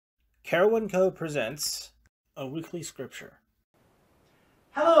CarawanCo presents a weekly scripture.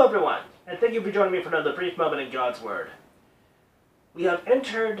 Hello everyone, and thank you for joining me for another brief moment in God's Word. We have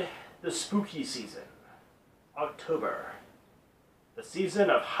entered the spooky season, October, the season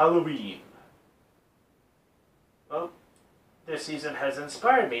of Halloween. Well, this season has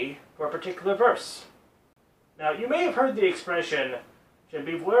inspired me for a particular verse. Now, you may have heard the expression,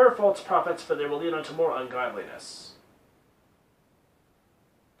 "Beware of false prophets, for they will lead unto more ungodliness."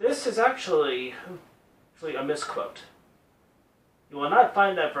 This is actually a misquote. You will not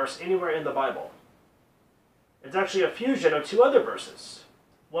find that verse anywhere in the Bible. It's actually a fusion of two other verses.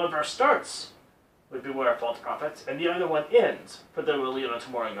 One verse starts with "Beware of false prophets," and the other one ends, "For they will lead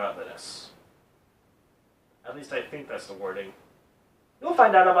unto more ungodliness." At least I think that's the wording. You'll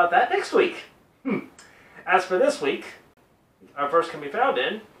find out about that next week. As for this week, our verse can be found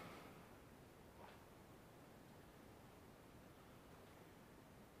in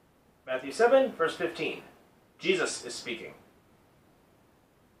Matthew 7, verse 15. Jesus is speaking.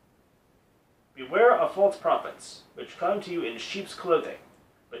 "Beware of false prophets, which come to you in sheep's clothing,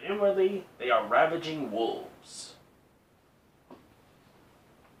 but inwardly they are ravaging wolves."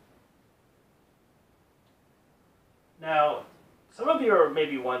 Now, some of you are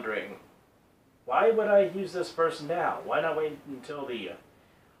maybe wondering, why would I use this verse now? Why not wait until the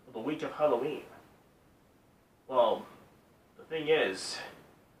week of Halloween? Well, the thing is,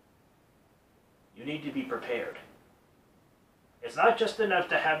 you need to be prepared. It's not just enough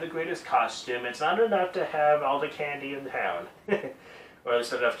to have the greatest costume. It's not enough to have all the candy in town. Or at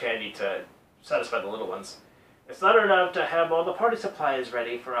least enough candy to satisfy the little ones. It's not enough to have all the party supplies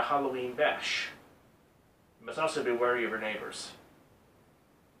ready for a Halloween bash. You must also be wary of your neighbors.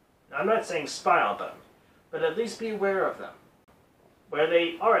 Now, I'm not saying spy on them, but at least be aware of them. Where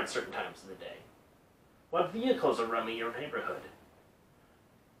they are at certain times of the day. What vehicles are roaming your neighborhood.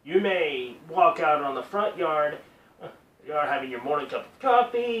 You may walk out on the front yard, you're having your morning cup of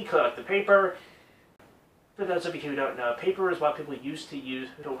coffee, collect the paper. For those of you who don't know, paper is what people used to use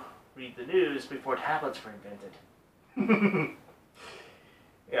to read the news before tablets were invented.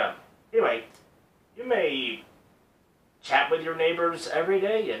 Yeah. Anyway, you may chat with your neighbors every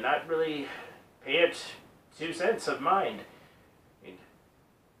day and not really pay it 2 cents of mind.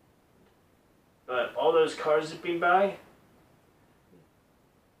 But all those cars zipping by,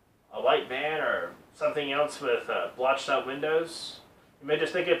 a white van or something else with blotched out windows, you may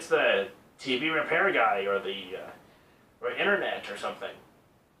just think it's the TV repair guy or the or internet or something.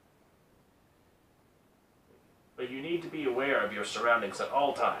 But you need to be aware of your surroundings at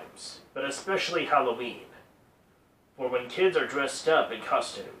all times, but especially Halloween. For when kids are dressed up in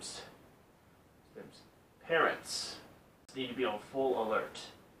costumes, parents need to be on full alert.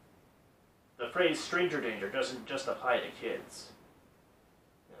 The phrase "stranger danger" doesn't just apply to kids.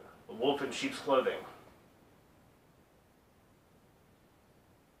 A wolf in sheep's clothing.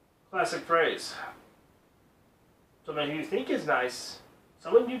 Classic phrase. Someone who you think is nice,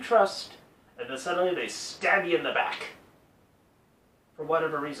 someone you trust, and then suddenly they stab you in the back. For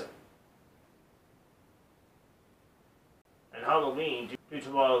whatever reason. And Halloween, due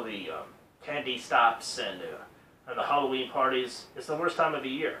to all the candy stops and the Halloween parties, it's the worst time of the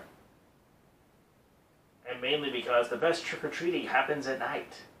year. And mainly because the best trick-or-treating happens at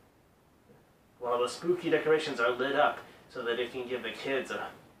night. While the spooky decorations are lit up so that it can give the kids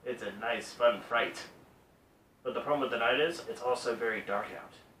it's a nice, fun fright. But the problem with the night is, it's also very dark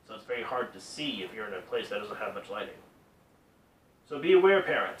out. So it's very hard to see if you're in a place that doesn't have much lighting. So be aware,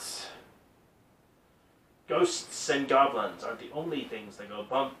 parents. Ghosts and goblins aren't the only things that go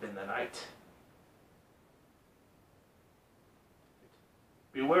bump in the night.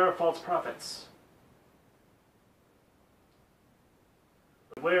 Beware of false prophets.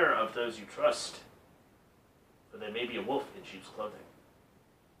 Beware of those you trust, for they may be a wolf in sheep's clothing.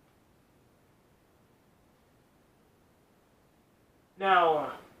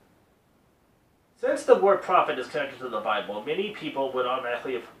 Now, since the word prophet is connected to the Bible, many people would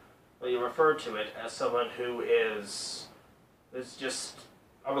automatically refer to it as someone who is just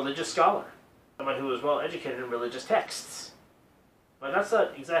a religious scholar, someone who is well educated in religious texts. But that's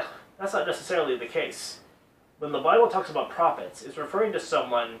not necessarily the case. When the Bible talks about prophets, it's referring to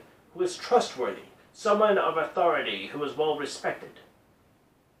someone who is trustworthy, someone of authority who is well respected.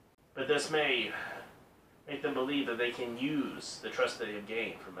 But this may make them believe that they can use the trust that they have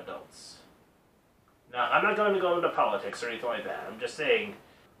gained from adults. Now, I'm not going to go into politics or anything like that. I'm just saying,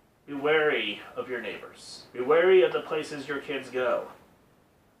 be wary of your neighbors. Be wary of the places your kids go.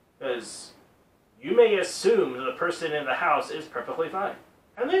 Because you may assume that the person in the house is perfectly fine.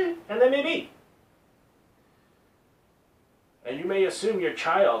 And they may be. And you may assume your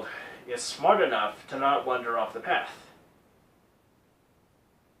child is smart enough to not wander off the path.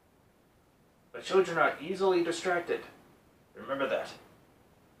 But children are easily distracted. Remember that.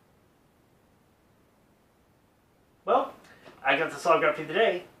 Well, I got this all got for you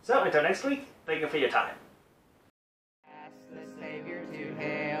today, so until next week, thank you for your time. Ask the Savior to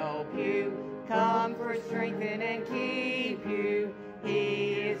help you, come for strength and keep.